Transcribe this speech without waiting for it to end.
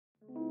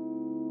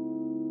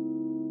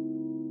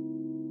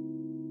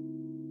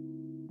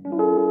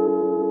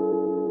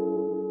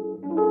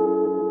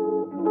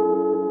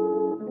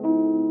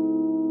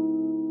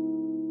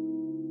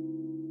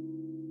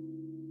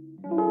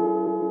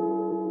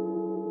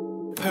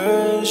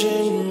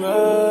Persian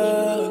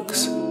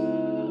rugs,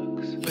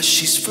 but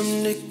she's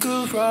from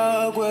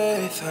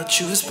Nicaragua. Thought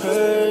you was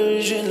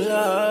Persian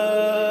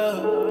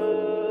love.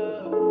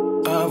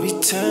 Are we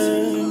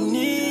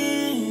turning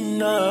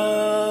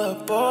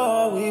up or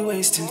are we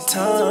wasting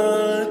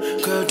time?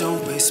 Girl,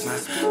 don't waste my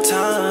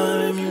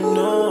time. You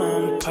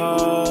know I'm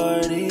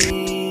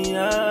party.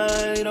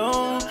 I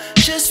don't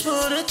just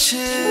wanna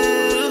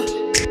chill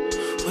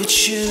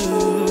with you.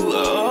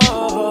 Oh.